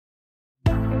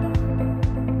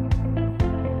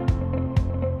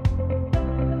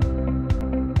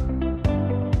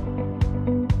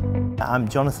I'm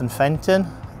Jonathan Fenton,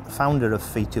 founder of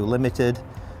FeTu Limited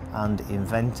and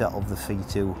inventor of the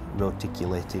FeTu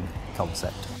roticulating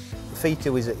concept.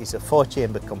 FeTu is a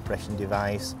 4-chamber compression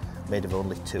device made of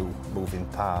only 2 moving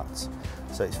parts.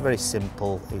 So it's very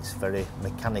simple, it's very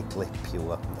mechanically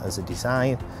pure as a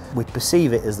design. We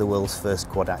perceive it as the world's first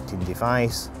quad-acting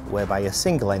device, whereby a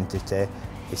single entity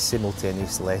is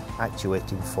simultaneously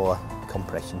actuating 4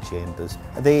 compression chambers.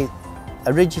 The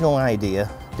original idea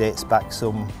dates back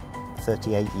some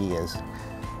 38 years.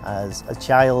 As a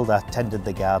child, I tended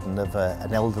the garden of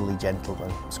an elderly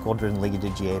gentleman, squadron leader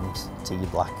James T.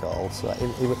 Blackhall. So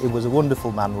it was a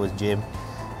wonderful man, was Jim.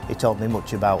 He taught me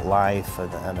much about life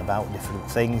and about different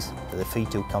things. The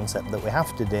FeTu concept that we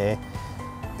have today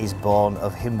is born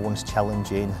of him once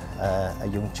challenging a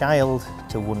young child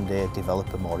to one day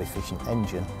develop a more efficient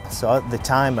engine. So at the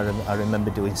time I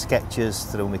remember doing sketches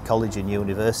through my college and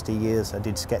university years. I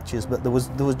did sketches, but there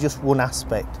was just one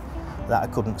aspect that I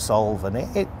couldn't solve, and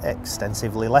it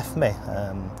extensively left me.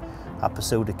 I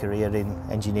pursued a career in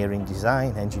engineering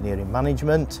design, engineering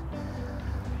management,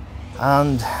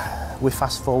 and we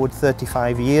fast forward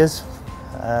 35 years,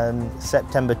 and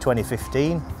September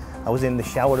 2015 I was in the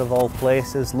shower of all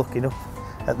places, looking up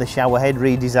at the shower head,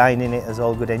 redesigning it as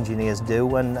all good engineers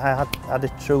do, and I had a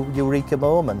true eureka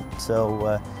moment.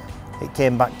 So it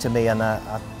came back to me, and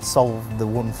I solved the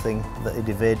one thing that had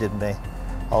evaded me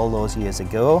all those years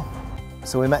ago.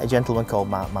 So we met a gentleman called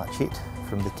Mark Matchett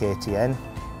from the KTN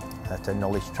at a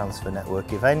Knowledge Transfer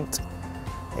Network event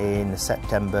in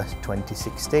September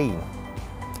 2016.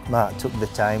 Mark took the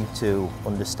time to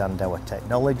understand our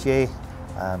technology,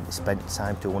 spent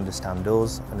time to understand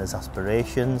us and his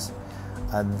aspirations,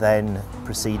 and then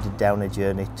proceeded down a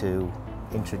journey to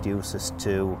introduce us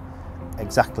to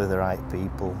exactly the right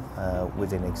people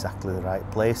within exactly the right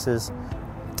places.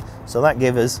 So that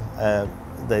gave us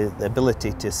the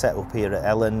ability to set up here at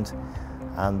Elland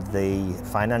and the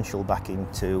financial backing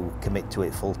to commit to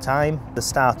it full time. The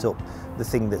startup, the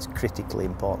thing that's critically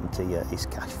important to you is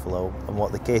cash flow, and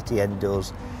what the KTN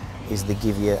does is they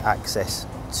give you access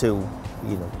to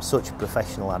such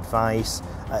professional advice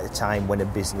at a time when a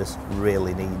business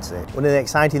really needs it. One of the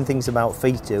exciting things about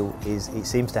FeTu is it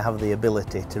seems to have the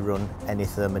ability to run any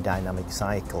thermodynamic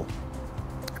cycle.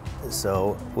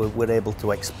 So we're able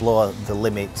to explore the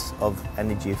limits of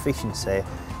energy efficiency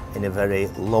in a very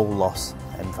low loss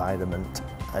environment.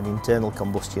 An internal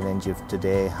combustion engine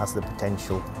today has the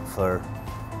potential for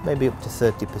maybe up to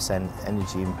 30%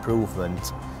 energy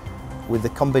improvement. With the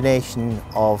combination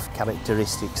of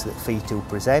characteristics that FeTu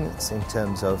presents in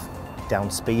terms of down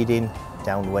speeding,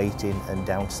 down weighting and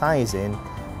downsizing,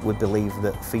 we believe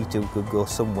that FeTu could go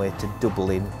some way to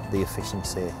doubling the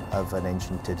efficiency of an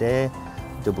engine today.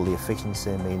 Double the efficiency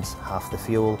means half the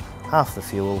fuel. Half the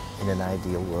fuel in an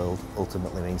ideal world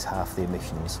ultimately means half the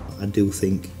emissions. I do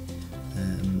think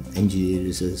engineering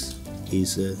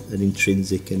is an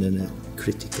intrinsic and a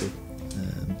critical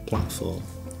platform,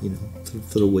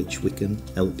 through which we can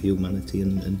help humanity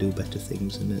and do better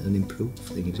things and improve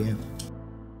things. Yeah.